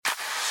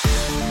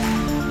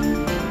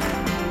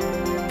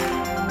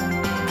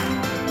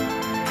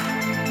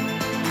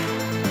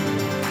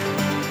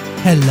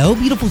Hello,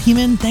 beautiful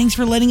human. Thanks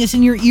for letting us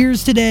in your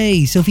ears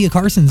today. Sofia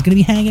Carson's going to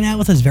be hanging out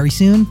with us very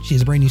soon. She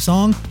has a brand new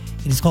song.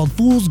 It is called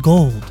Fool's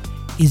Gold.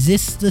 Is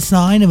this the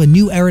sign of a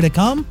new era to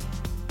come?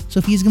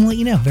 Sofia's going to let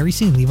you know very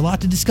soon. We have a lot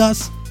to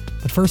discuss.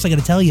 But first, I got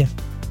to tell you,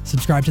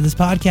 subscribe to this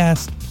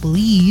podcast,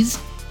 please,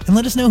 and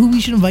let us know who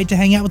we should invite to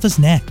hang out with us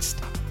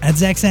next. At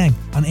Zach Sang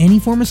on any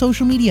form of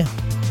social media.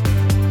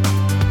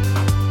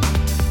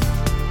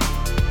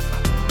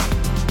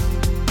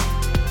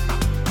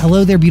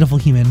 Hello there, beautiful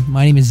human.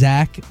 My name is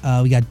Zach.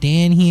 We got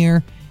Dan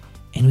here,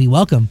 and we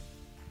welcome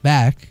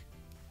back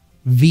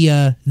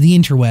via the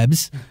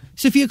interwebs,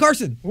 Sofia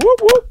Carson. Whoop,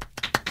 whoop.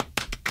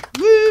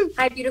 Woo.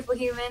 Hi, beautiful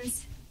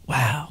humans.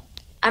 Wow.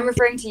 I'm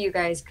referring to you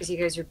guys because you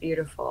guys are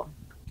beautiful.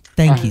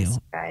 Thank you.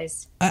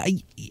 Guys.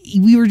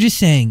 We were just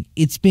saying,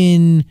 it's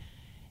been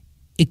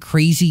a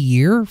crazy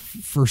year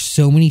for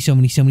so many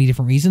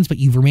different reasons, but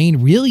you've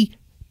remained really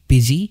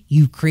busy.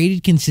 You've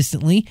created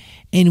consistently,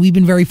 and we've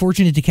been very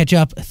fortunate to catch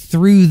up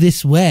through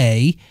this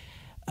way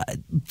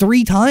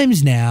 3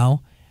 times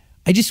now.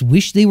 I just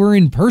wish they were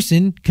in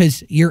person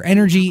because your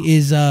energy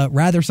is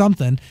rather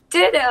something.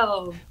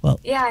 Ditto. Well,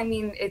 yeah, I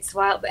mean, it's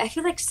wild, but I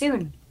feel like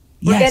soon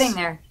we're yes. getting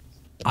there.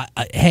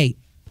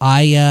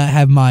 I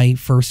have my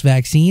first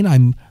vaccine.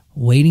 I'm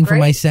waiting for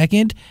my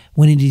second.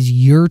 When it is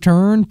your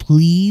turn,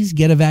 please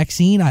get a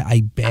vaccine.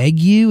 I beg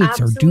you. It's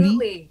Absolutely. our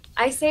duty.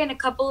 I say in a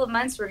couple of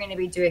months we're going to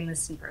be doing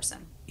this in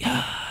person.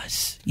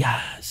 Yes.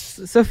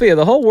 Sofia,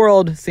 the whole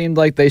world seemed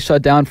like they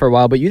shut down for a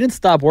while, but you didn't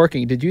stop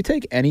working. Did you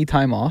take any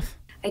time off?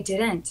 I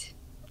didn't.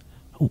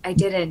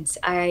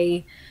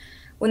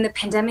 When the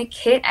pandemic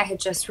hit, I had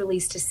just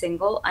released a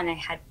single and I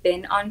had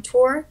been on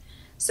tour.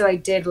 So I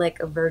did like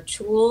a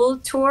virtual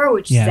tour,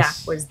 which Zach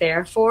was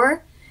there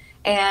for.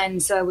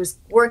 And so I was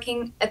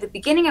working, at the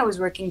beginning I was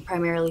working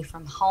primarily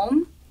from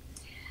home.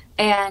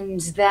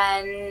 And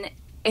then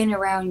in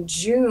around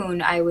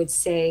June, I would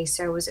say,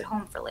 so I was at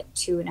home for like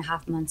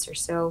 2.5 months or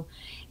so,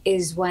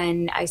 is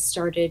when I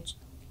started,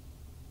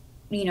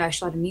 I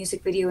shot a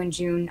music video in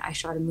June, I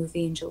shot a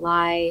movie in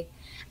July.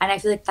 And I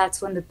feel like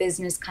that's when the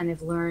business kind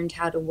of learned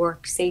how to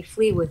work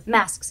safely with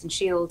masks and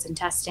shields and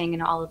testing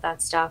and all of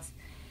that stuff.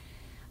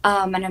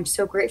 And I'm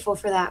so grateful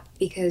for that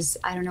because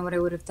I don't know what I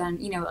would have done.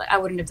 I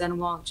wouldn't have done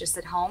well just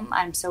at home.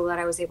 I'm so glad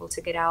I was able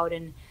to get out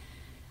and,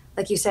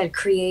 like you said,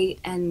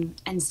 create and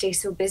stay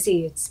so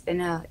busy. It's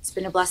been a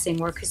blessing.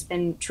 Work has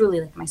been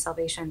truly like my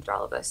salvation for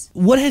all of us.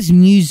 What has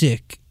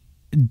music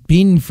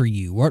been for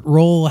you? What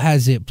role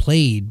has it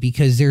played?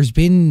 Because there's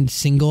been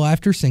single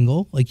after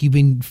single, like you've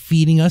been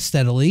feeding us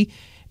steadily,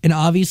 and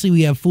obviously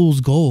we have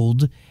Fool's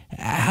Gold.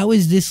 How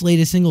is this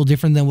latest single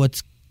different than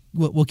what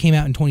came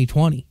out in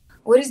 2020?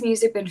 What has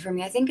music been for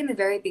me? I think in the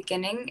very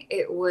beginning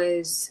it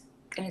was,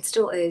 and it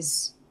still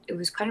is, it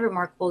was kind of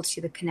remarkable to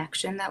see the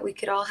connection that we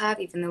could all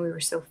have, even though we were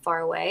so far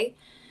away.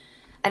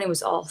 And it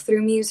was all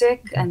through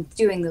music and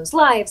doing those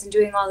lives and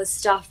doing all this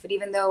stuff. But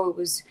even though it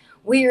was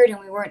weird and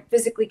we weren't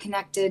physically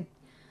connected,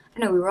 I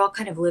don't know, we were all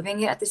kind of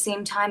living it at the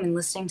same time and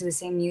listening to the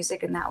same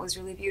music. And that was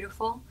really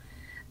beautiful.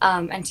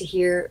 And to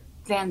hear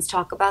fans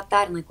talk about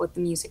that and like what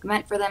the music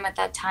meant for them at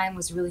that time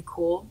was really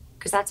cool.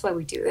 Because that's why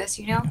we do this,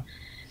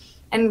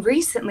 And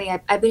recently,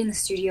 I've been in the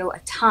studio a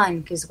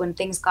ton because when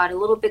things got a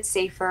little bit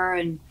safer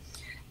and,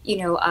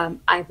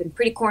 I've been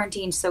pretty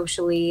quarantined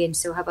socially and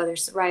so have other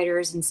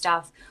writers and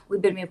stuff,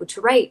 we've been able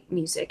to write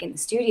music in the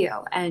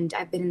studio. And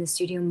I've been in the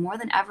studio more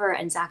than ever.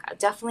 And Zach,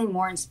 definitely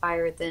more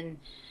inspired than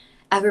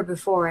ever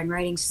before and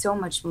writing so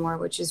much more,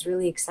 which is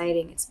really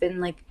exciting. It's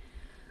been like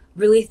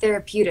really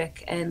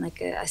therapeutic and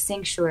like a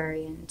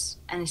sanctuary and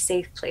a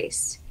safe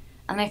place.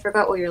 And I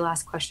forgot what your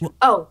last question was.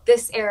 Oh,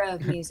 this era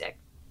of music.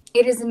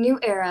 It is a new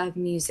era of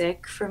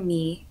music for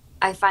me.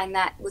 I find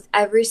that with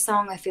every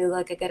song, I feel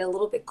like I get a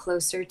little bit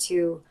closer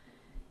to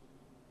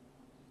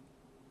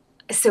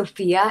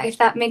Sofia, if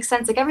that makes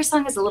sense. Like every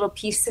song is a little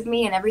piece of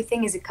me and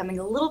everything is coming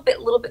a little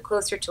bit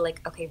closer to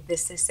like, okay,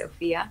 this is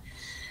Sofia,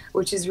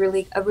 which is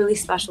really a really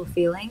special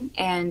feeling.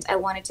 And I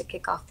wanted to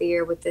kick off the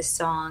year with this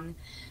song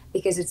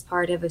because it's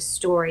part of a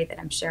story that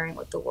I'm sharing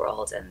with the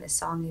world. And this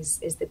song is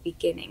the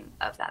beginning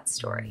of that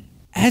story.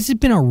 Has it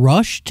been a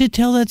rush to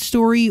tell that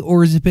story,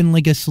 or has it been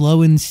like a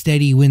slow and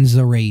steady wins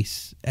the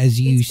race as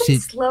you sit?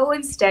 It's slow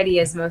and steady,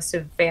 as most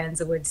of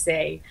fans would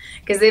say,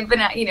 because they've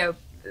been,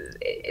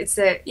 it's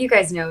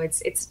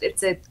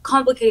a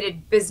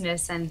complicated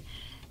business, and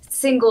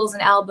singles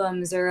and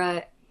albums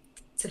are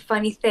it's a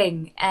funny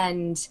thing,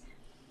 and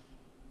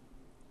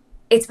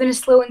it's been a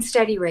slow and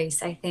steady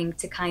race, I think,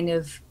 to kind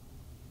of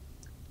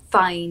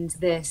find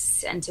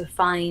this and to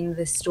find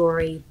the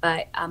story,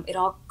 but it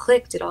all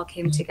clicked, it all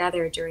came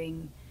together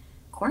during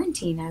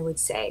quarantine, I would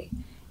say,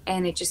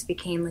 and it just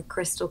became like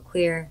crystal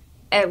clear,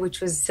 which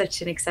was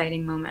such an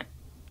exciting moment.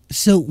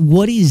 So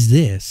what is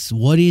this?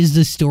 What is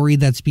the story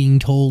that's being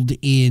told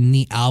in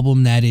the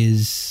album that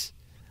is,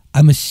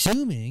 I'm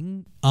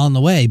assuming, on the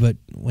way, but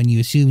when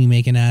you assume, you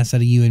make an ass out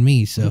of you and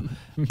me, so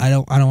I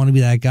don't want to be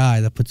that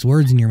guy that puts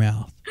words in your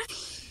mouth.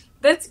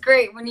 That's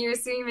great. When you were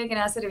singing Make an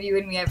Asset of You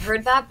and Me, I've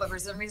heard that, but for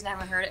some reason I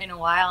haven't heard it in a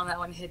while, and that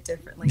one hit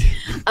differently.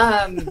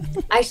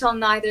 I shall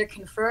neither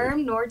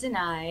confirm nor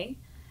deny,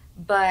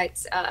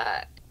 but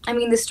I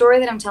mean, the story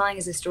that I'm telling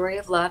is a story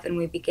of love, and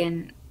we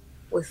begin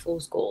with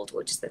Fool's Gold,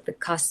 which is at the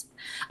cusp,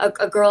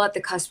 a girl at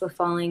the cusp of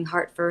falling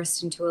heart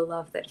first into a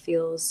love that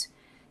feels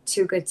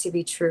too good to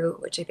be true,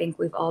 which I think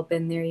we've all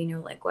been there, you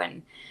know, like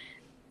when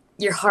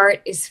your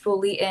heart is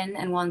fully in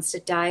and wants to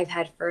dive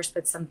head first,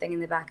 but something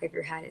in the back of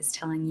your head is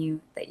telling you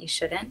that you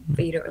shouldn't,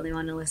 but you don't really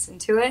want to listen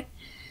to it.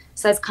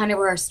 So that's kind of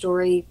where our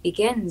story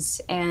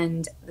begins.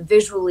 And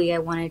visually, I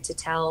wanted to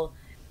tell,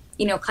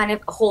 you know, kind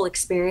of a whole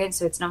experience.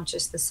 So it's not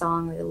just the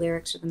song or the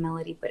lyrics or the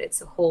melody, but it's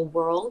a whole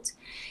world.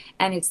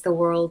 And it's the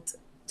world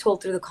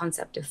told through the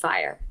concept of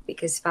fire,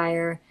 because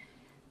fire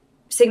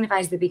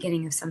signifies the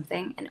beginning of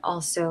something. And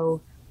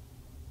also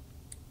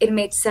it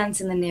made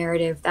sense in the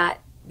narrative that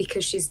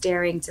because she's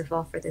daring to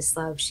fall for this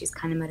love, she's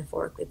kind of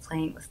metaphorically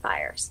playing with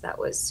fire. So that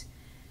was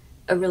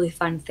a really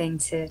fun thing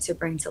to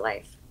bring to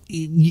life.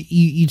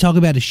 You talk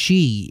about a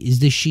she. Is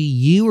this she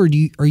you, or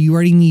are you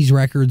writing these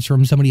records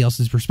from somebody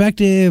else's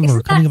perspective,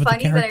 or coming up with the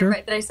character?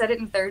 That I said it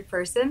in third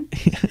person?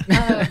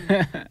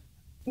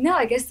 No,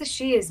 I guess the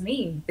she is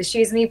me. The she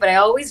is me, but I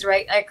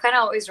kind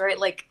of always write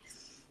like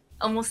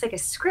almost like a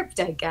script,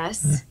 I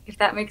guess, if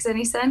that makes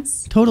any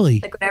sense.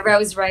 Totally. Like whenever I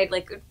was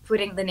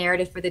putting the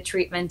narrative for the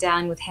treatment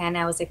down with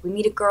Hannah, I was like, we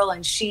meet a girl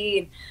and she,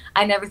 and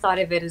I never thought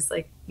of it as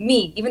like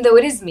me, even though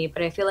it is me,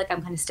 but I feel like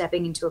I'm kind of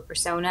stepping into a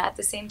persona at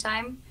the same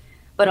time,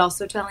 but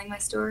also telling my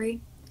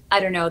story. I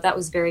don't know. That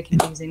was very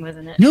confusing,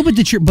 wasn't it? No, but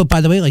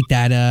by the way, like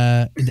that,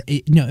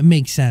 it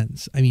makes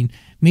sense. I mean,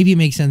 maybe it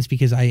makes sense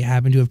because I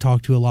happen to have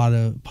talked to a lot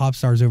of pop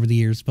stars over the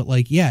years, but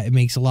like, yeah, it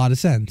makes a lot of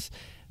sense.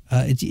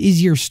 It's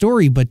your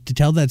story, but to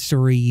tell that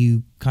story,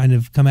 you kind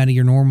of come out of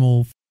your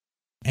normal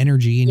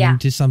energy and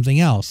into something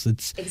else.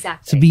 It's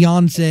exactly. So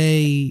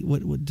Beyonce,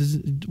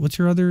 what's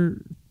her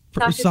other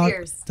song?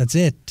 That's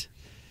it.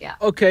 Yeah.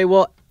 Okay,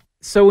 well,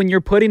 so when you're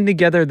putting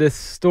together this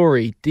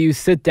story, do you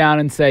sit down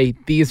and say,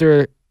 these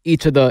are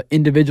each of the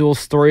individual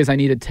stories I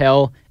need to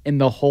tell in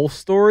the whole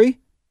story?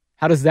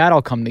 How does that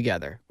all come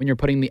together when you're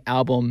putting the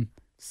album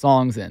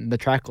songs in, the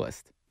track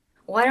list?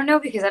 Well, I don't know,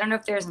 because I don't know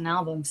if there's an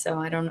album, so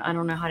I don't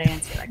know how to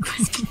answer that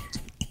question.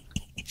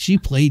 She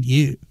played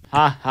you.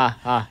 Ha, ha,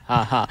 ha,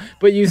 ha, ha.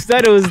 But you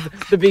said it was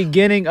the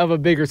beginning of a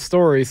bigger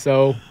story,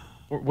 so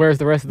where's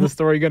the rest of the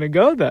story going to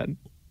go then?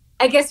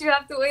 I guess you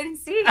have to wait and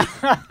see.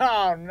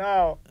 Oh,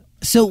 no.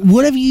 So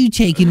what have you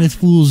taken with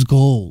Fool's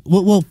Gold?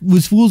 Well,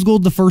 was Fool's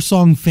Gold the first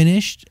song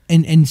finished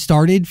and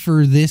started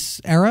for this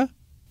era?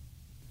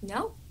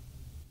 No.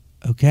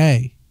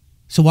 Okay.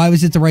 So why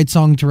was it the right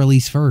song to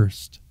release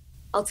first?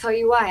 I'll tell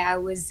you why. I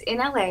was in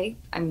LA.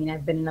 I mean,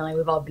 I've been in LA.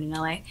 We've all been in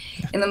LA.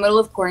 In the middle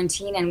of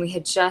quarantine, and we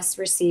had just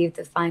received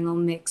the final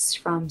mix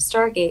from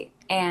Stargate.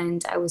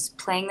 And I was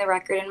playing the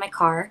record in my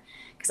car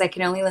because I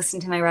can only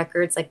listen to my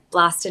records like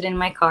blasted in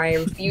my car. I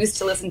refuse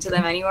to listen to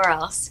them anywhere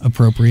else.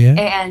 Appropriate.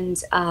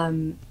 And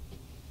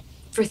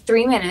for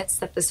 3 minutes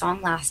that the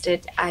song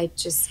lasted, I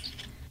just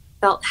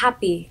felt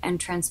happy and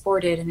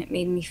transported, and it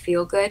made me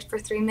feel good for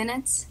 3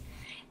 minutes.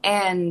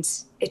 And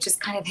it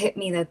just kind of hit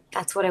me that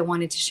that's what I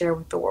wanted to share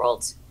with the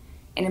world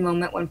in a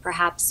moment when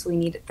perhaps we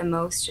need it the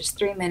most. Just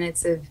 3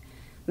 minutes of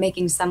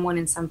making someone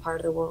in some part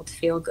of the world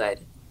feel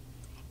good.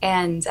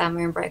 And I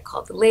remember I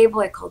called the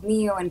label, I called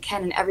Neo and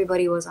Ken, and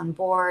everybody was on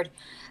board.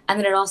 And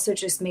then it also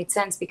just made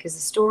sense because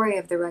the story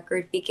of the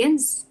record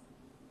begins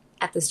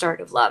at the start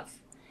of love.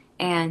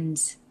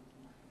 And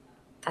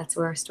that's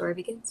where our story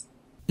begins.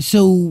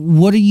 So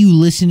what are you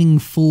listening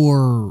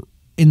for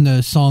in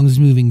the songs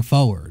moving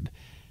forward?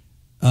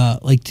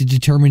 Like to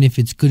determine if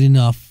it's good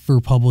enough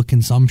for public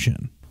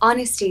consumption?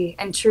 Honesty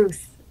and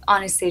truth.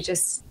 Honestly,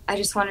 I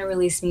just want to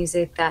release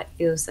music that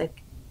feels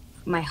like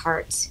my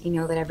heart, you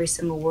know, that every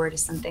single word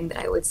is something that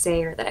I would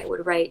say or that I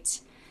would write.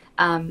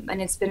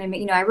 And it's been,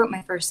 you know, I wrote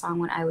my first song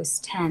when I was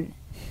 10,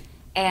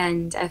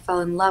 and I fell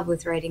in love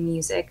with writing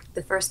music.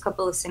 The first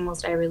couple of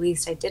singles that I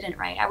released, I didn't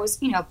write. I was,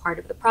 you know, part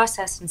of the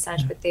process and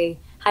such, but they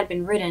had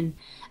been written,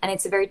 and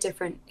it's a very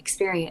different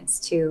experience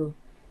to,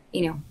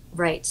 you know,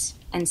 write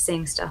and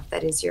sing stuff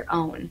that is your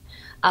own.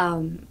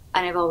 And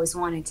I've always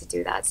wanted to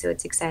do that, so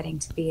it's exciting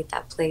to be at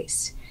that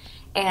place.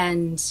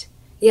 And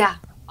yeah,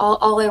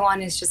 all I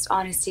want is just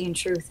honesty and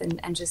truth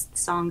and just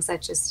songs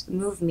that just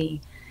move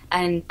me.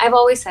 And I've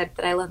always said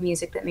that I love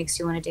music that makes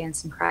you want to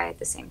dance and cry at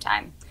the same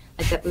time,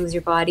 like that moves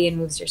your body and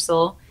moves your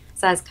soul.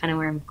 So that's kind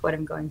of what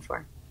I'm going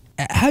for.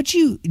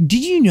 Did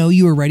you know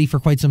you were ready for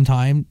quite some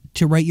time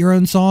to write your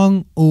own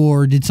song,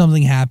 or did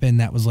something happen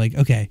that was like,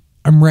 okay,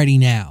 I'm ready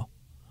now?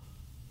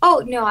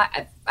 Oh, no,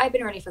 I've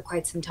been ready for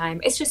quite some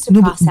time. It's just a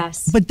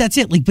process. But that's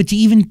it. Like, but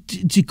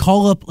to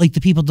call up like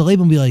the people at the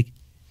label and be like,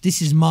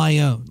 this is my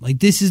own. Like,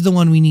 this is the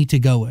one we need to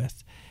go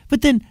with.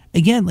 But then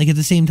again, like at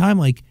the same time,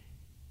 like,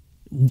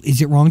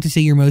 is it wrong to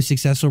say your most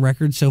successful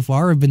records so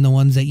far have been the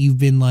ones that you've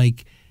been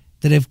like,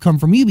 that have come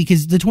from you?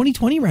 Because the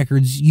 2020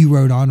 records you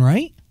wrote on,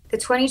 right? The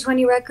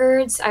 2020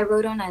 records I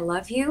wrote on I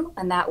Love You.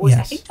 And that was, yes.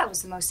 I think that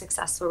was the most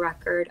successful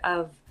record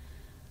of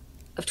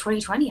of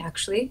 2020.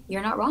 Actually,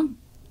 you're not wrong.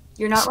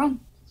 You're not wrong.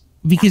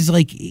 Because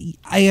like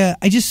I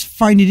just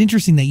find it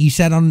interesting that you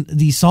sat on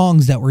these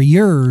songs that were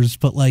yours,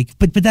 but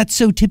that's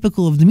so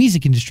typical of the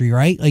music industry,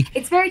 right? Like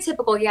it's very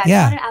typical. Yeah, it's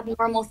not an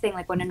abnormal thing.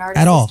 Like when an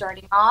artist is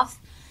starting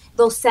off,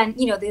 they'll send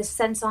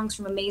songs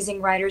from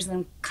amazing writers, and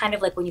then kind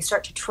of like when you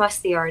start to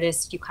trust the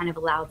artist, you kind of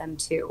allow them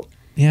to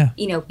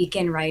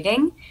begin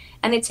writing.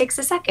 And it takes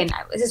a second.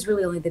 This is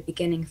really only the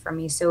beginning for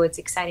me, so it's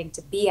exciting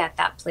to be at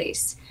that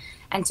place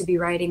and to be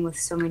writing with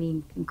so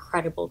many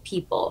incredible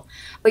people.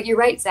 But you're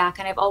right, Zach,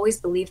 and I've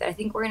always believed that. I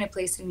think we're in a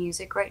place in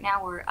music right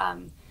now where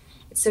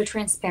it's so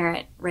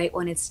transparent, right,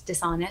 when it's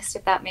dishonest,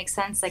 if that makes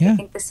sense. Like I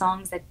think the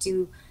songs that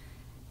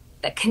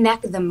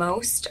connect the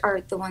most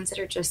are the ones that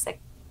are just like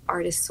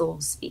artist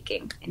souls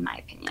speaking, in my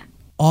opinion.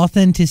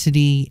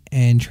 Authenticity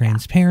and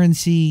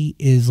transparency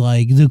is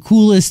like the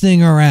coolest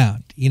thing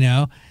around, in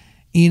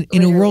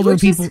a world where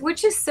people...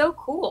 Which is so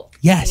cool.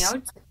 Yes.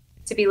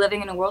 To be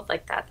living in a world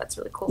like that, that's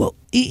really cool. Well,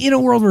 in a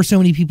world where so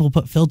many people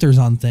put filters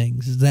on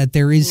things, that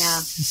there is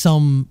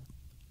some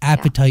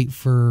appetite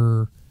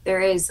for...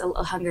 There is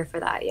a hunger for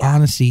that,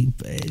 honesty.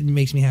 It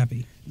makes me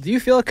happy. Do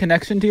you feel a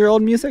connection to your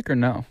old music or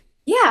no?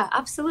 Yeah,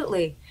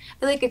 absolutely. I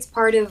feel like it's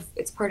part of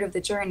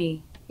the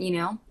journey,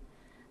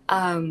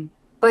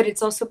 but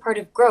it's also part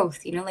of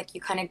growth, like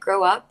you kind of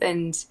grow up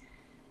and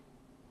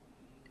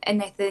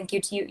I think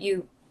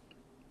you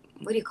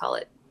what do you call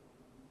it?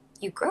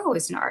 You grow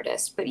as an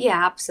artist. But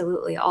yeah,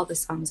 absolutely. All the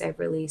songs I've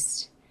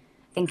released,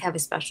 I think, have a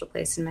special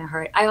place in my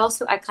heart. I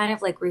kind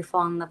of like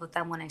re-fall in love with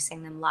them when I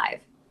sing them live.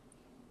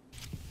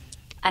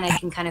 And I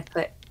can kind of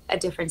put a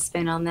different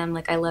spin on them.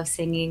 Like I love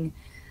singing.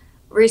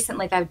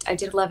 Recently,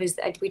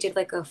 we did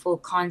like a full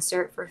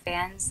concert for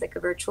fans, like a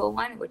virtual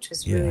one, which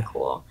was really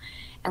cool.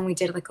 And we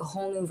did like a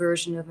whole new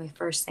version of my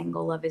first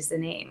single, Love Is the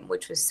Name,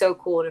 which was so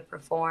cool to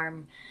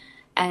perform.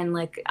 And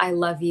like, I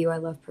love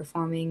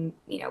performing,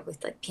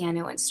 with like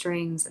piano and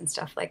strings and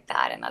stuff like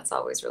that. And that's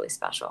always really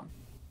special.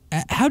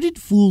 How did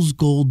Fool's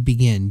Gold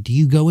begin? Do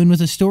you go in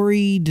with a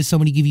story? Does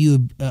somebody give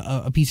you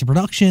a piece of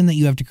production that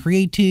you have to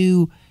create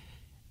to,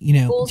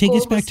 take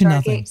us back to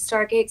nothing?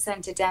 Stargate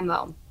sent a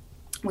demo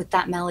with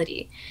that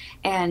melody.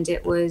 And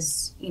it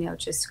was,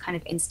 just kind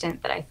of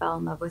instant that I fell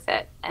in love with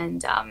it.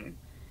 And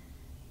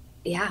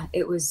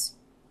it was...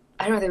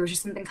 I don't know, there was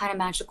just something kind of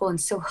magical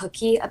and so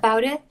hooky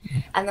about it.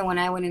 And then when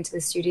I went into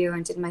the studio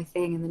and did my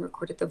thing and then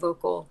recorded the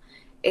vocal,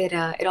 it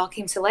all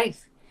came to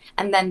life.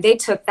 And then they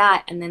took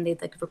that and then they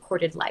like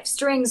recorded live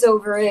strings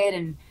over it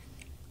and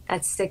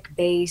that sick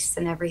bass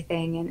and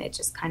everything. And it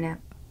just kind of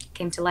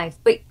came to life.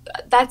 But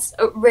that's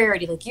a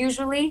rarity. Like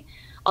usually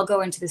I'll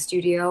go into the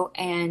studio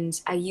and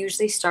I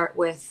usually start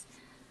with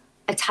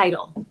a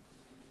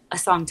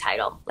song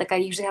title. Like I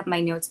usually have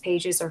my notes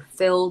pages are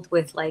filled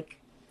with like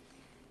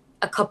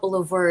a couple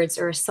of words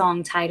or a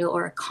song title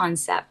or a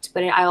concept,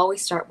 but I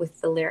always start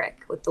with the lyric,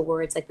 with the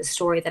words, like the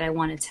story that I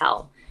want to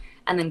tell,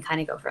 and then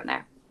kind of go from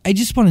there. I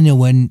just want to know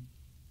when,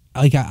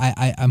 like,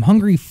 I'm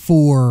hungry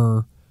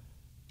for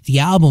the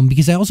album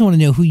because I also want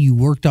to know who you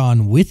worked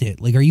on with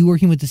it. Like, are you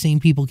working with the same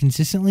people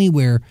consistently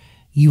where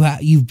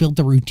you've built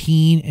a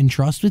routine and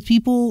trust with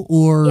people,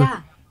 or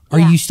are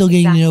you still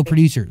getting to know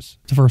producers?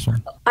 The first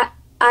one.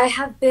 I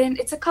have been,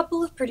 it's a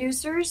couple of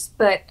producers,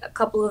 but a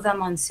couple of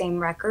them on same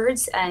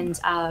records. And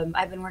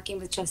I've been working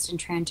with Justin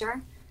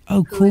Tranter.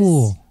 Oh,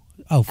 cool.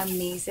 Oh,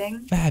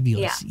 amazing.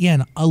 Fabulous.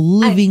 Yeah, a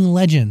living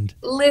legend.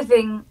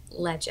 Living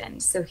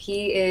legend. So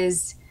he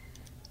is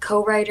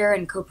co-writer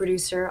and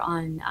co-producer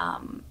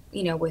on,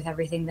 with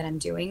everything that I'm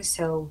doing.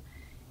 So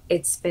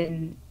it's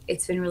been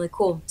really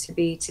cool to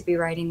be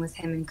writing with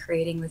him and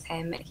creating with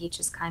him. And he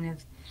just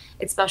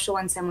it's special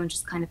when someone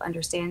just kind of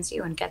understands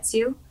you and gets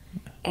you.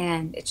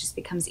 And it just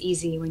becomes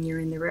easy when you're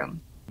in the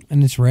room.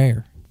 And it's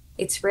rare.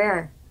 It's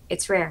rare.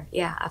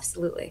 Yeah,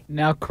 absolutely.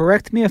 Now,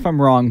 correct me if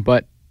I'm wrong,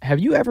 but have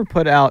you ever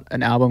put out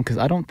an album? Because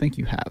I don't think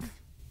you have.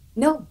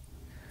 No,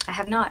 I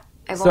have not.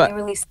 I've only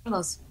released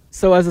singles.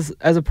 So as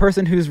a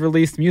person who's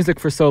released music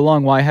for so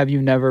long, why have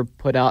you never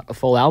put out a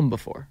full album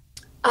before?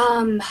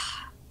 The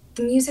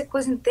music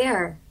wasn't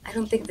there. I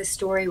don't think the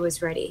story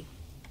was ready.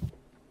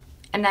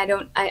 And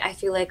I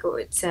feel like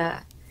it's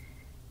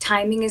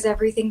timing is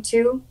everything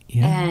too.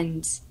 Yeah.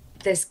 And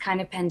this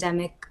kind of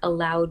pandemic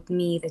allowed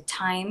me the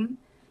time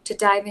to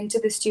dive into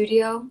the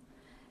studio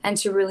and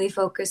to really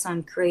focus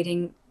on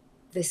creating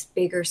this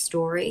bigger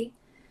story.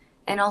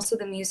 And also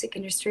the music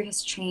industry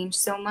has changed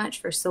so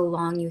much. For so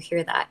long you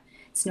hear that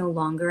it's no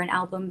longer an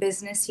album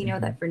business,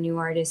 that for new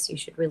artists you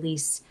should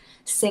release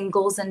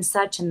singles and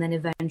such and then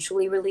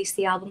eventually release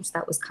the album. So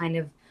that was kind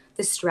of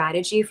the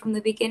strategy from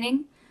the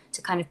beginning,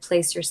 to kind of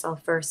place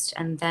yourself first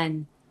and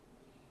then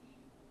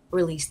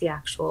release the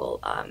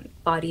actual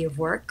body of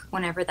work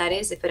whenever that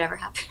is, if it ever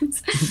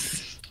happens.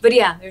 But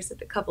yeah, there's a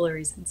couple of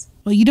reasons.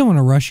 Well, you don't want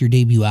to rush your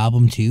debut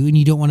album too, and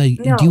you don't want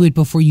to do it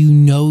before you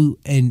know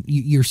and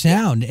your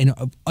sound and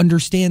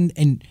understand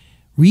and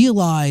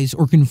realize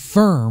or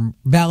confirm,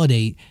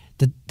 validate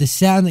that the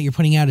sound that you're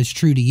putting out is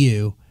true to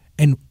you.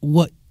 And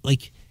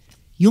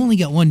you only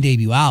get one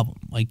debut album.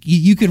 Like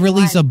you could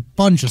release a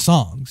bunch of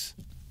songs.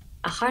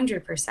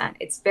 100%.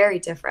 It's very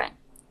different.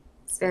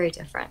 It's very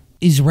different.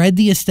 Is red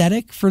the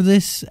aesthetic for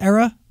this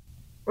era?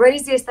 Red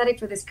is the aesthetic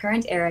for this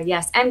current era,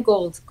 yes. And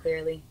gold,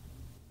 clearly.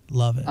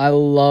 Love it. I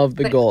love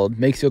the gold.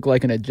 Makes you look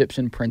like an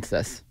Egyptian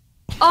princess.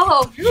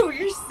 Oh, Drew,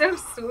 you're so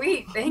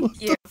sweet.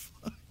 Thank you.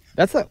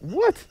 That's like,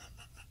 what?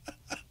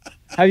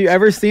 Have you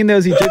ever seen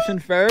those Egyptian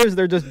pharaohs?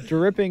 They're just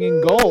dripping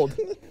in gold.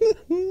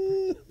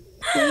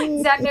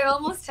 Zach, I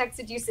almost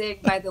texted you saying,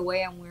 by the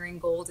way, I'm wearing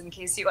gold in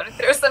case you want to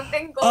throw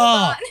something gold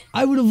on.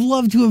 I would have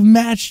loved to have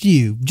matched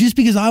you just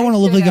because I want to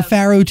look like a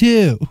pharaoh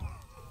too.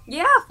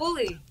 Yeah,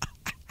 fully.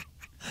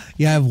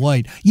 Yeah, I have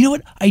white. You know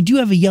what? I do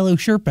have a yellow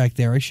shirt back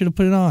there. I should have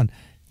put it on.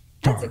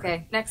 That's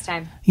okay. Next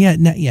time. Yeah,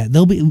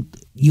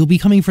 you'll be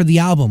coming for the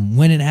album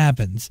when it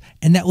happens,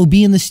 and that will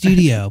be in the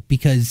studio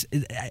because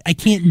I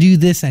can't do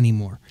this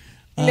anymore.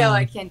 No,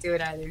 I can't do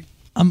it either.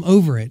 I'm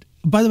over it.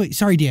 By the way,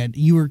 sorry, Dan,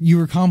 you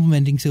were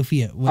complimenting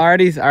Sophia. I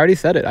already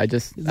said it.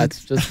 That's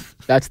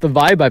the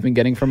vibe I've been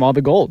getting from all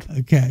the gold.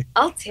 Okay.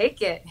 I'll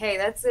take it. Hey,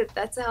 that's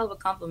a hell of a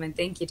compliment.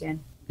 Thank you,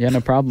 Dan. Yeah, no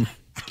problem.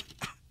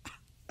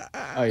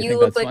 Oh, you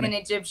look like an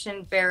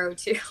Egyptian pharaoh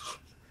too.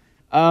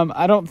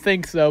 I don't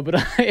think so, but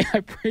I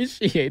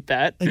appreciate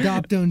that.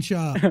 Adopt, don't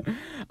shop.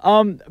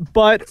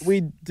 But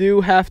we do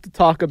have to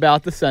talk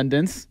about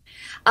Descendants.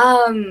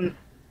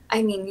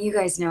 I mean, you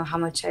guys know how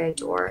much I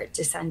adore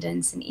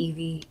Descendants and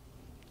Evie.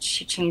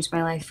 She changed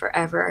my life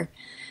forever.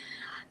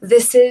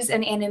 This is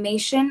an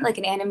animation, like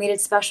an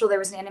animated special. There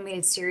was an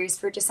animated series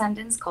for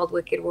Descendants called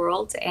Wicked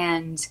World,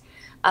 and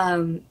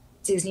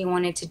Disney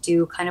wanted to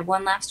do kind of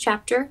one last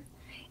chapter.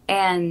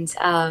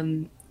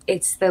 And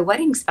it's the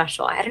wedding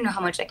special. I don't know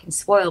how much I can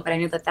spoil, but I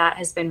know that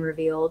has been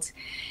revealed.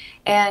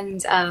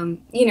 And,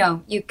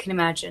 you can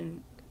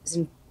imagine it's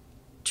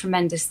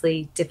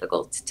tremendously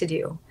difficult to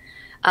do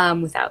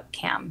without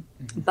Cam.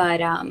 Mm-hmm.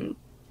 But,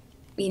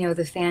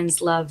 the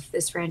fans love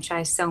this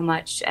franchise so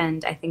much,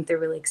 and I think they're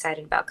really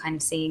excited about kind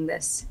of seeing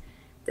this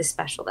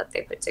special that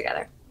they put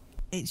together.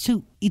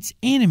 So it's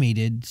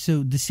animated,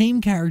 so the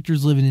same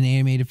characters live in an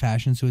animated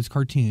fashion, so it's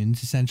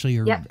cartoons, essentially,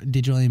 or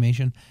digital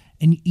animation,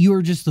 and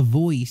you're just the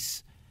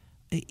voice.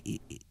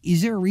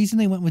 Is there a reason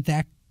they went with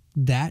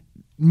that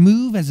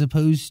move as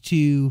opposed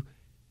to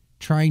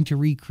trying to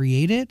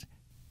recreate it?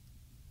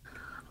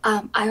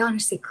 I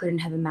honestly couldn't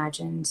have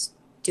imagined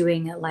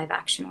doing a live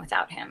action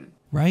without him.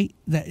 Right?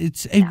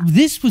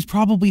 This was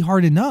probably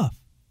hard enough.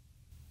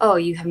 Oh,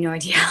 you have no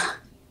idea.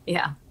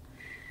 Yeah.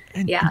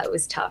 And it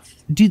was tough.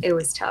 It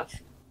was tough.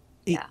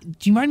 Yeah.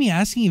 Do you mind me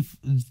asking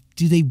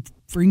do they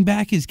bring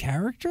back his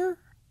character?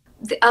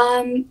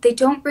 They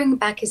don't bring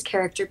back his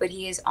character, but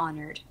he is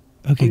honored.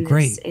 Okay,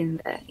 great.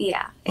 It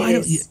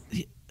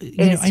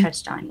is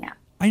touched on, yeah.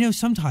 I know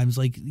sometimes,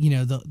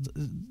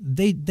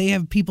 they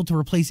have people to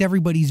replace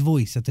everybody's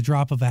voice at the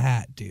drop of a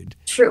hat, dude.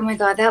 True. Oh my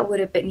God, that would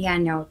have been,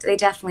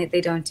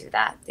 they don't do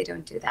that. They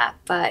don't do that.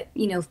 But,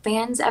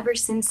 fans ever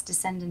since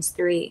Descendants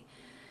 3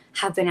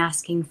 have been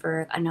asking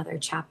for another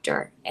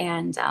chapter.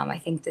 And I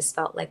think this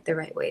felt like the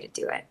right way to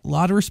do it. A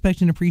lot of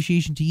respect and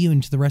appreciation to you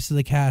and to the rest of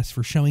the cast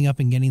for showing up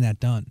and getting that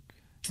done.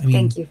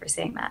 Thank you for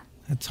saying that.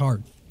 That's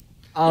hard.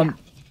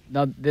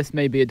 Now, this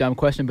may be a dumb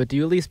question, but do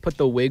you at least put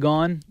the wig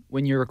on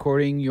when you're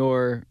recording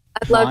your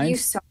love you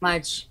so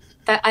much.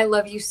 I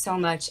love you so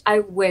much. I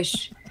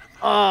wish.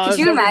 Oh, could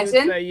you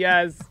imagine?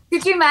 Yes.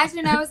 Could you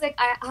imagine? I was like,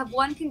 I have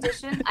one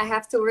condition. I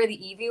have to wear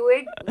the Evie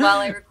wig while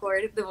I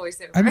record the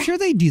voiceover. I'm sure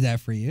they do that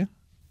for you.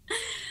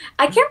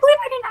 I can't believe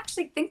I didn't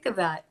actually think of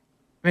that.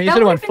 Man, you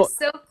should have went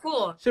so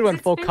cool. Should have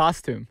went full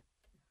costume.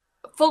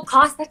 Full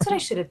cost. That's what I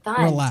should have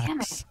done.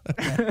 Relax.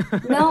 Damn it.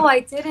 Okay. No, I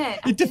didn't.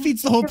 It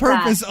defeats the whole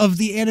purpose of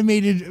the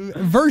animated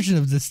version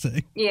of this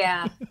thing.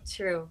 Yeah,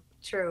 true.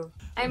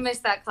 I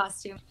missed that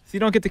costume. So you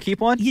don't get to keep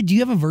one? Yeah, do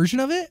you have a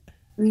version of it?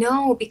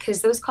 No,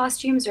 because those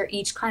costumes are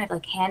each kind of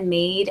like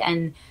handmade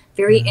and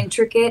very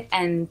intricate,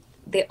 and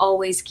they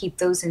always keep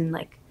those in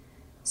like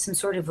some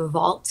sort of a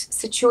vault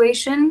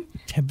situation.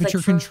 Temperature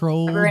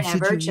control forever and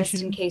ever, situation.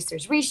 just in case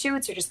there's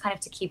reshoots or just kind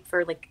of to keep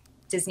for like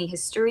Disney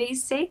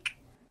history's sake.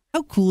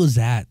 How cool is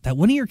that? That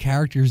one of your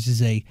characters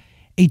is a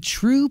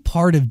true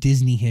part of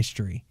Disney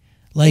history.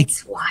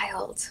 It's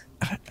wild.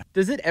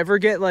 Does it ever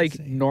get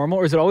normal,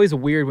 or is it always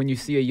weird when you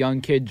see a young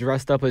kid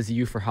dressed up as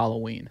you for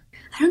Halloween?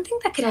 I don't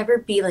think that could ever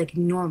be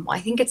normal. I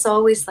think it's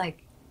always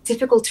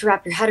difficult to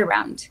wrap your head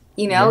around.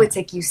 It's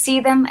like you see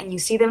them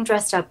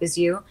dressed up as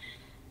you,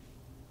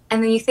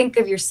 and then you think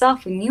of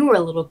yourself when you were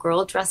a little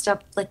girl dressed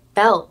up like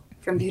Belle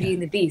from Beauty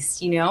and the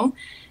Beast, and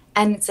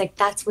it's like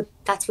that's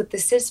what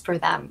this is for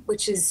them,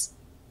 which is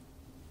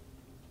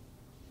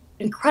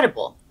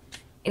incredible.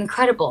 And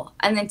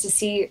then to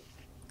see,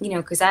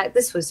 because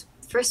this was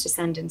first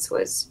Descendants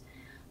was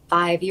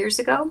 5 years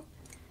ago,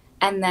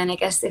 and then I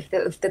guess if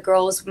the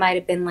girls might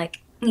have been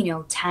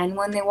 10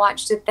 when they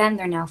watched it, then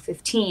they're now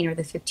 15, or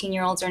the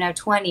 15-year-olds are now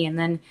 20, and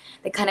then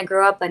they kind of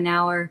grow up and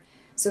now are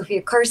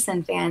Sofia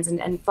Carson fans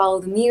and follow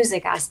the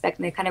music aspect,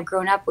 and they've kind of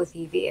grown up with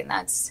Evie, and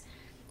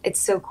it's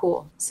so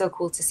cool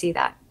to see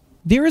that.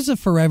 There is a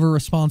forever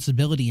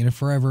responsibility and a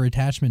forever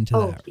attachment to that.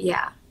 Oh,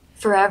 yeah,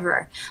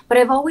 forever. But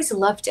I've always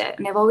loved it,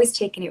 and I've always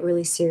taken it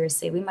really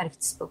seriously. We might have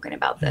spoken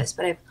about this,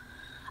 but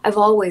I've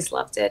always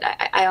loved it.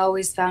 I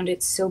always found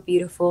it so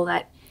beautiful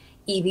that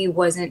Evie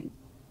wasn't,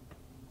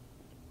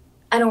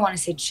 I don't want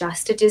to say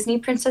just a Disney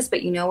princess,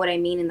 but you know what I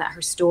mean, in that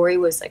her story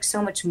was like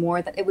so much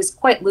more. That it was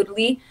quite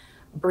literally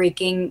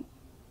breaking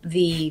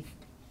the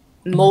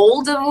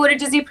mold of what a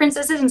Disney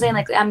princess is and saying,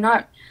 like, I'm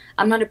not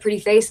a pretty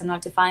face. I'm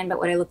not defined by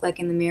what I look like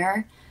in the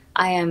mirror.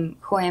 I am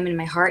who I am in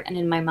my heart and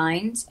in my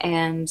mind.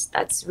 And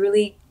that's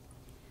really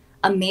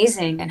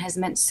amazing and has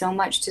meant so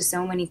much to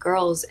so many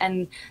girls.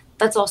 And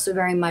that's also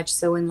very much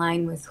so in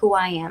line with who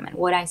I am and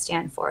what I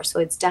stand for. So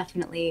it's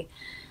definitely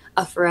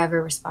a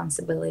forever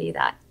responsibility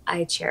that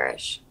I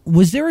cherish.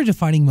 Was there a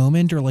defining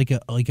moment or like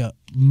a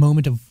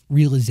moment of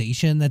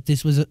realization that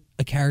this was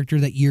a character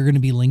that you're going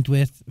to be linked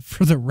with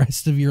for the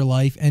rest of your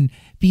life and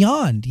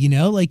beyond? You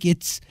know, like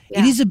it's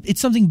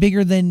something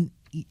bigger than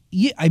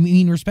you. I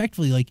mean,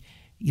 respectfully, like,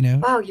 you know.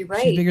 Wow, you're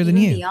right. She's bigger than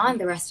even you. Beyond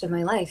the rest of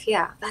my life,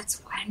 yeah.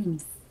 That's why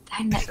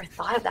I never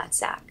thought of that,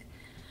 Zach.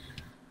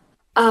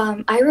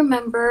 I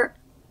remember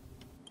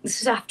this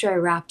was after I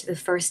wrapped the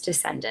first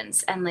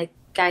Descendants, and like,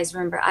 guys,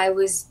 remember I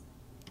was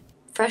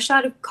fresh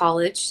out of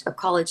college, a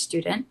college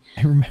student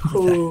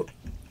who,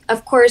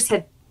 of course,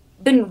 had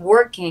been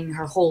working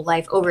her whole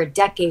life, over a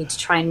decade, to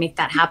try and make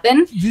that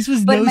happen. This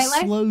was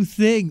slow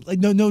thing. Like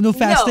no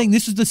fast thing.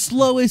 This was the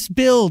slowest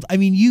build. I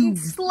mean, you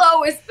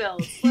slowest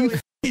build. You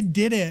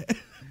did it.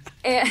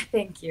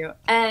 Thank you.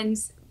 And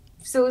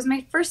so it was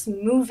my first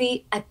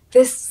movie at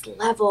this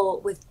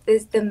level with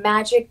the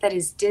magic that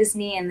is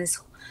Disney, and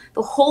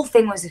the whole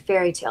thing was a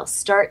fairy tale,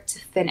 start to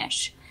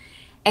finish.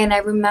 And I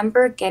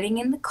remember getting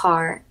in the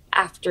car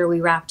after we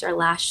wrapped our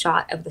last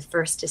shot of the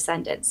first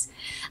Descendants.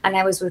 And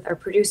I was with our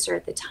producer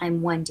at the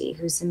time, Wendy,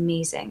 who's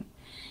amazing.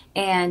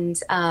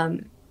 And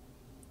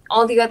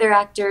all the other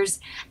actors,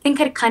 I think,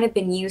 had kind of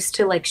been used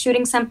to like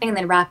shooting something and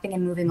then wrapping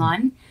and moving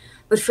on.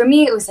 But for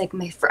me, it was like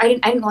I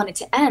didn't want it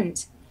to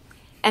end.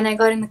 And I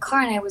got in the car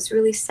and I was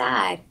really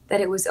sad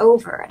that it was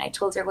over. And I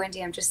told her,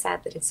 Wendy, I'm just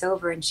sad that it's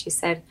over. And she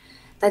said,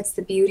 that's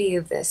the beauty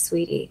of this,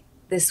 sweetie.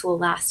 This will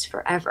last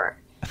forever.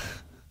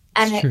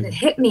 And it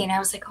hit me, and I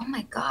was like, oh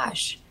my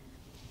gosh,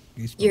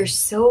 you're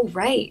so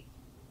right.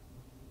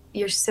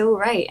 You're so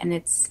right. And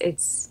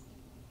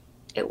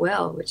it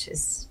will, which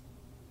is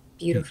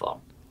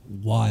beautiful.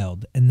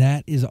 Wild. And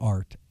that is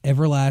art.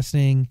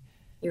 Everlasting.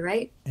 You're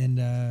right.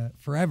 And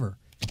forever.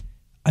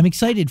 I'm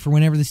excited for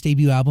whenever this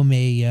debut album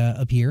may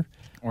appear.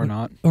 Or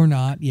not. Or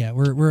not. Yeah,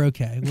 we're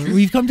okay.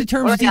 We've come to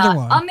terms with either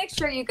one. I'll make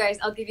sure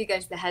I'll give you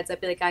guys the heads up.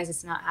 Be like, guys,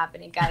 it's not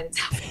happening. Guys, it's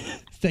happening.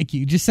 Thank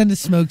you. Just send a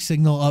smoke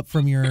signal up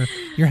from your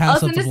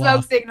house. I'll send a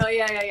smoke signal.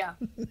 Yeah.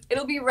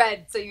 It'll be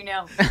red, so you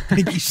know.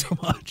 Thank you so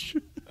much.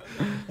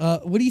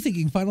 What are you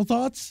thinking? Final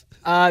thoughts?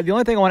 The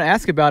only thing I want to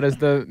ask about is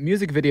the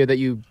music video that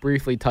you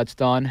briefly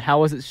touched on. How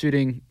was it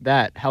shooting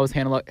that? How was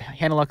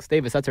Hannah Lux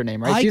Davis? That's her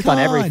name, right? Icon. She's done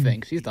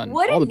everything. She's done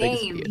what all the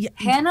name. biggest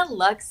videos. Hannah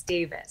Lux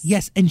Davis.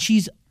 Yes, and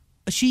she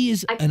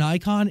is an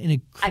icon and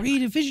a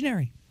creative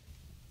visionary.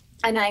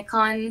 An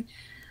icon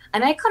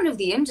of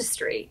the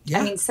industry. Yeah.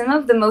 I mean, some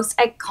of the most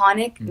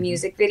iconic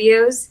music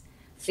videos,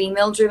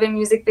 female-driven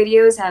music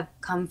videos, have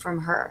come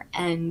from her.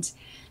 And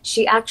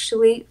she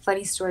actually,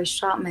 funny story,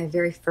 shot my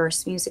very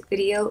first music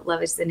video,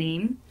 Love Is the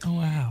Name. Oh,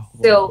 wow.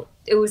 So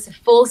it was a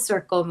full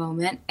circle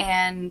moment.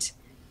 And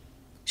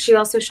she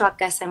also shot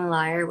Guess I'm a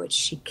Liar, which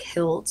she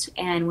killed.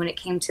 And when it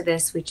came to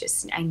this,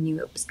 I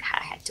knew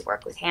I had to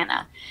work with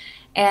Hannah.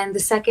 And the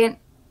second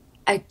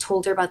I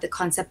told her about the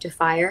concept of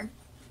fire,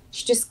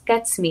 she just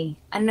gets me.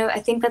 I don't know. I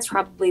think that's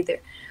probably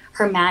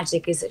her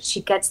magic, is that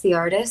she gets the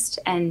artist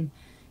and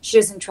she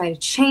doesn't try to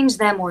change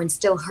them or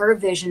instill her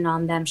vision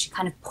on them. She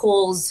kind of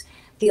pulls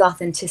the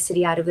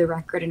authenticity out of the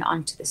record and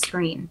onto the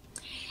screen.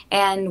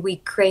 And we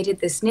created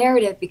this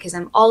narrative because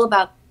I'm all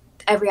about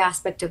every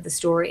aspect of the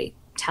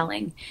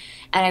storytelling.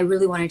 And I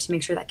really wanted to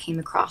make sure that came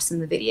across in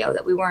the video,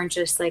 that we weren't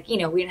just like, we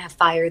didn't have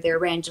fire there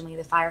randomly.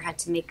 The fire had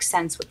to make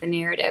sense with the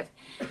narrative.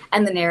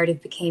 And the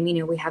narrative became,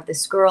 we have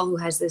this girl who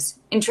has this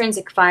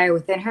intrinsic fire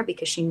within her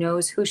because she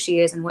knows who she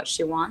is and what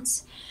she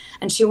wants.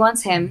 And she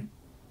wants him,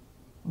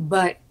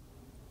 but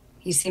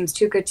he seems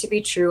too good to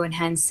be true. And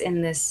hence,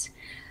 in this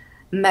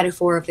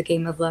metaphor of the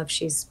game of love,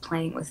 she's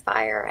playing with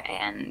fire.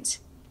 And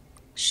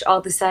all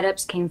the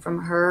setups came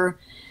from her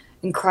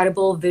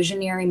incredible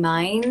visionary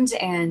mind,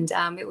 and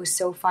it was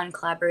so fun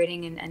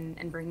collaborating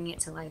and bringing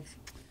it to life.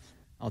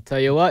 I'll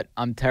tell you what,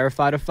 I'm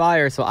terrified of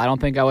fire, so I don't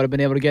think I would have been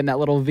able to get in that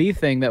little V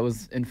thing that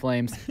was in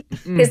flames.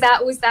 Because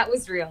that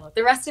was real.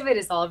 The rest of it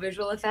is all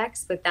visual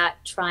effects, but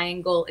that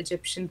triangle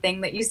Egyptian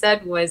thing that you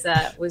said was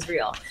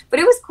real. But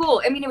it was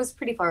cool. I mean, it was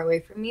pretty far away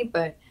from me,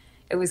 but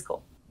it was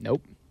cool.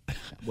 Nope.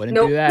 Wouldn't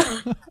do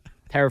that.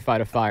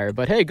 Terrified of fire.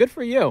 But hey, good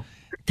for you.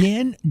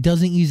 Dan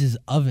doesn't use his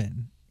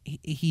oven.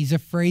 He's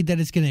afraid that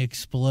it's going to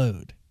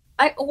explode.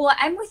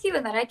 I'm with you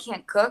in that I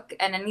can't cook,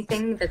 and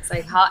anything that's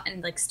like hot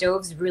and like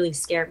stoves really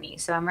scare me.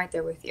 So I'm right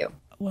there with you.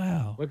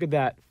 Wow. Look at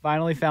that.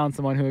 Finally found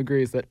someone who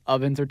agrees that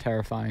ovens are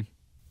terrifying.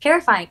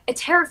 Terrifying.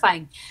 It's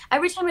terrifying.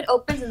 Every time it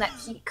opens and that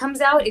heat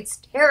comes out, it's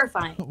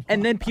terrifying.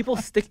 And then people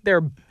stick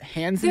their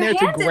hands in Their there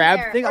hands to in grab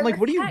there. things. I'm Or like,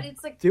 what are you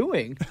it's like,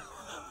 doing?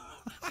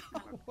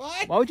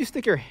 What? Why would you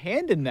stick your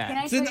hand in can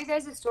I that? tell you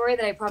guys a story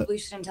that I probably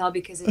shouldn't tell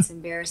because it's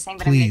embarrassing,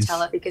 but I'm going Please. to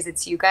tell it because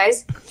it's you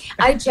guys.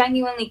 I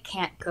genuinely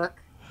can't cook.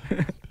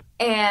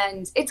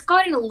 And it's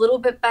gotten a little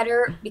bit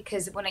better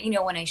because when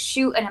I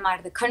shoot and I'm out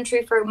of the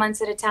country for months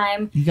at a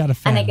time, You got to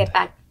and I fend. get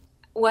back.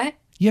 What?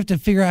 You have to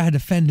figure out how to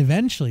fend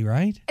eventually,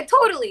 right?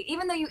 Totally.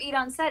 Even though you eat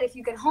on set, if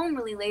you get home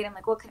really late, I'm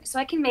like, so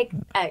I can make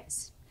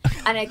eggs,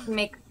 and I can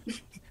make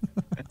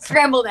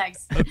scrambled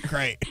eggs,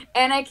 Great.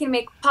 and I can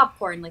make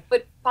popcorn,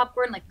 put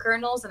popcorn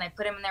kernels, and I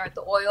put them in there with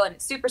the oil, and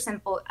it's super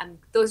simple. And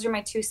those are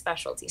my two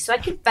specialties, so I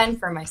can fend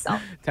for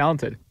myself.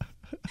 Talented.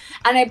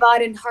 And I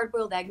bought a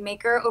hard-boiled egg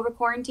maker over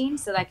quarantine,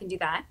 so that I can do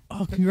that.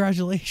 Oh,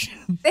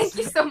 congratulations. Thank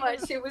you so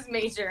much. It was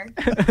major.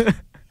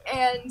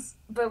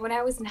 But when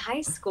I was in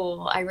high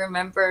school, I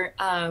remember,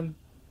 I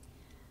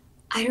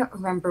don't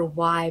remember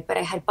why, but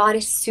I had bought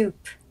a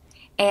soup,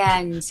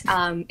 and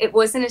it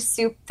wasn't a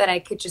soup that I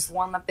could just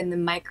warm up in the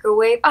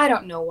microwave. I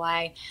don't know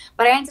why,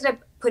 but I ended up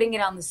putting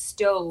it on the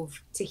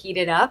stove to heat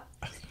it up.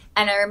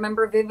 And I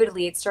remember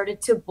vividly, it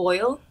started to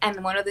boil,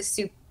 and one of the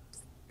soup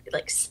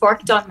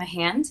sparked on my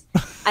hand,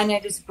 and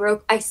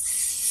I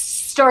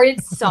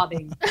started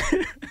sobbing.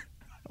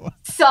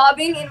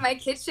 Sobbing in my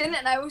kitchen,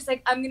 and I was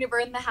like, I'm gonna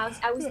burn the house.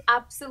 I was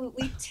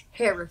absolutely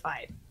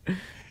terrified.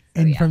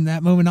 And from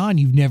that moment on,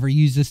 you've never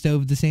used the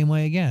stove the same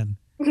way again.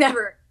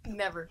 Never.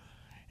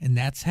 And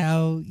that's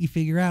how you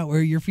figure out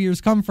where your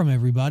fears come from,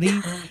 everybody.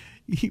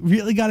 You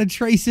really got to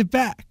trace it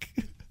back.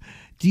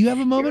 Do you have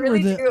a moment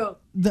really where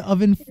the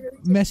oven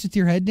messed with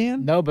your head,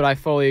 Dan? No, but I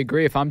fully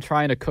agree. If I'm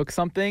trying to cook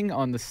something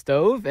on the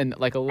stove and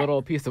a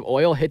little piece of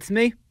oil hits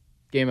me,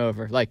 game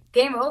over.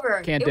 Game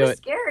over. Can't it do was it.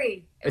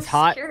 Scary. It's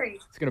hot. Scary.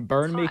 It's going to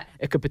burn me. hot.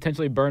 It could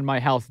potentially burn my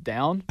house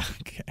down.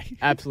 Okay.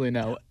 Absolutely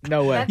no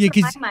way. That's Yeah,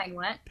 where 'cause my mind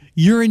went.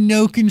 You're in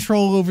no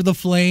control over the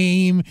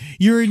flame.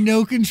 You're in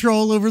no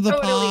control over the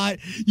Totally. pot.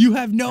 You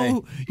have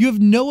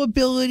no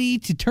ability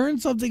to turn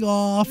something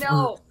off.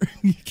 No.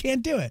 You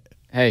can't do it.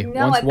 Hey,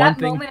 No, once at one that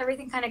thing, moment,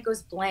 everything kind of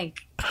goes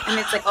blank, and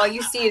it's like all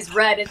you see is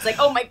red. It's like,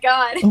 oh my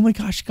god. Oh my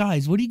gosh,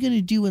 guys, what are you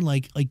gonna do when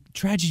like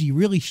tragedy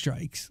really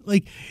strikes?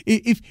 Like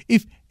if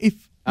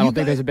I don't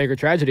think there's a bigger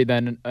tragedy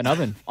than an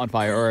oven on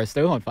fire or a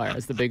stove on fire.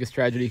 It's the biggest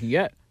tragedy you can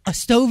get. a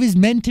stove is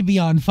meant to be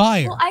on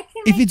fire. Well, I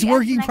can if make it's the eggs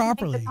working and I can make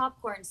properly. the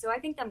popcorn, so I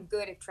think I'm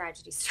good if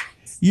tragedy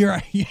strikes. You're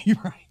right. Yeah, you're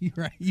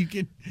right. You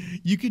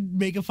could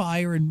make a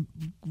fire and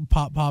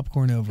pop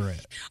popcorn over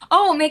it.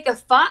 Oh, make a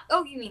fire?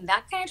 Oh, you mean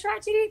that kind of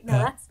tragedy? No,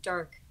 that's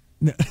dark.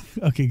 No,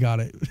 okay, got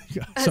it.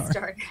 That's Sorry.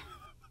 dark.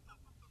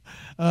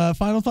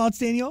 Final thoughts,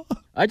 Daniel?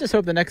 I just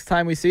hope the next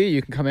time we see you,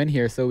 you can come in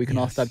here so we can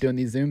all Yes. stop doing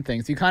these Zoom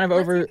things. You kind of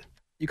over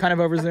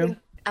Zoom?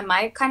 Am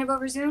I kind of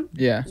over Zoom?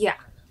 Yeah. Yeah.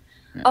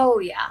 Oh,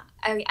 yeah.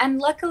 And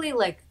luckily,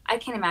 I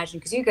can imagine,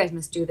 because you guys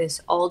must do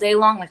this all day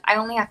long. I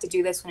only have to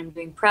do this when I'm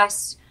doing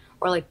press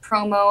or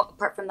promo.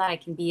 Apart from that, I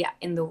can be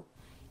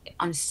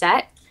on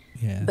set.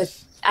 Yes.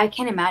 But I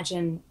can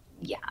imagine,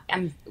 yeah,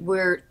 I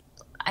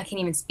can't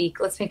even speak.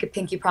 Let's make a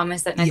pinky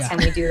promise that next time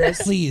we do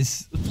this.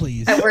 Please.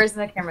 Where's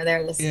the camera?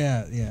 There it is.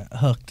 Yeah.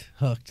 Hooked.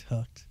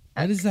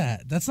 What is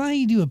that? That's not how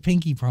you do a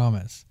pinky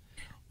promise.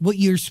 What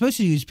you're supposed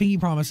to do is pinky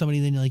promise somebody,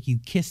 then you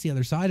kiss the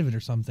other side of it or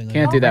something.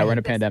 Can't do that. Oh, We're in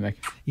a this- pandemic.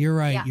 You're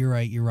right. Yeah. You're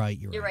right. You're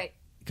right.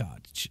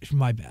 God,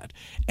 my bad.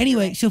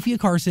 Anyway, Sofia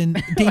Carson,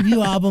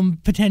 debut album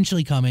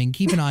potentially coming.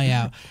 Keep an eye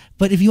out.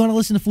 But if you want to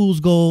listen to Fool's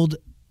Gold,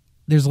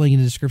 there's a link in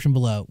the description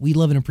below. We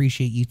love and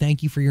appreciate you.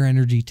 Thank you for your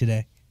energy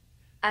today.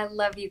 I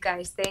love you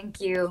guys. Thank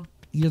you.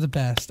 You're the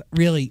best.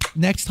 Really.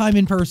 Next time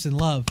in person,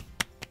 love.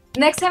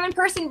 Next time in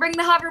person, bring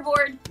the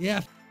hoverboard,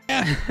 Yeah.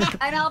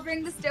 and I'll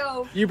bring the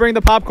stove. You bring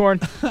the popcorn.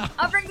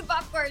 I'll bring the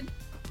popcorn.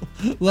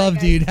 Love,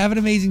 guys. dude. Have an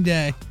amazing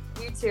day.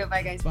 You too.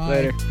 Bye, guys. Bye.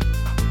 Later.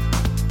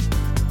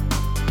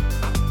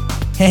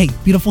 Hey,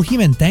 beautiful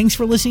human. Thanks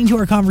for listening to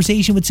our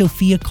conversation with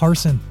Sofia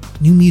Carson.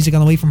 New music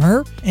on the way from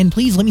her. And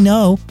please let me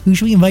know who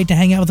should we invite to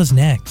hang out with us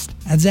next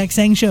at Zach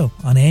Sang Show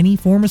on any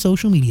form of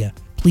social media.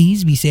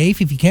 Please be safe.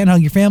 If you can,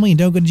 hug your family and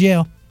don't go to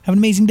jail. Have an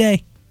amazing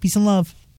day. Peace and love.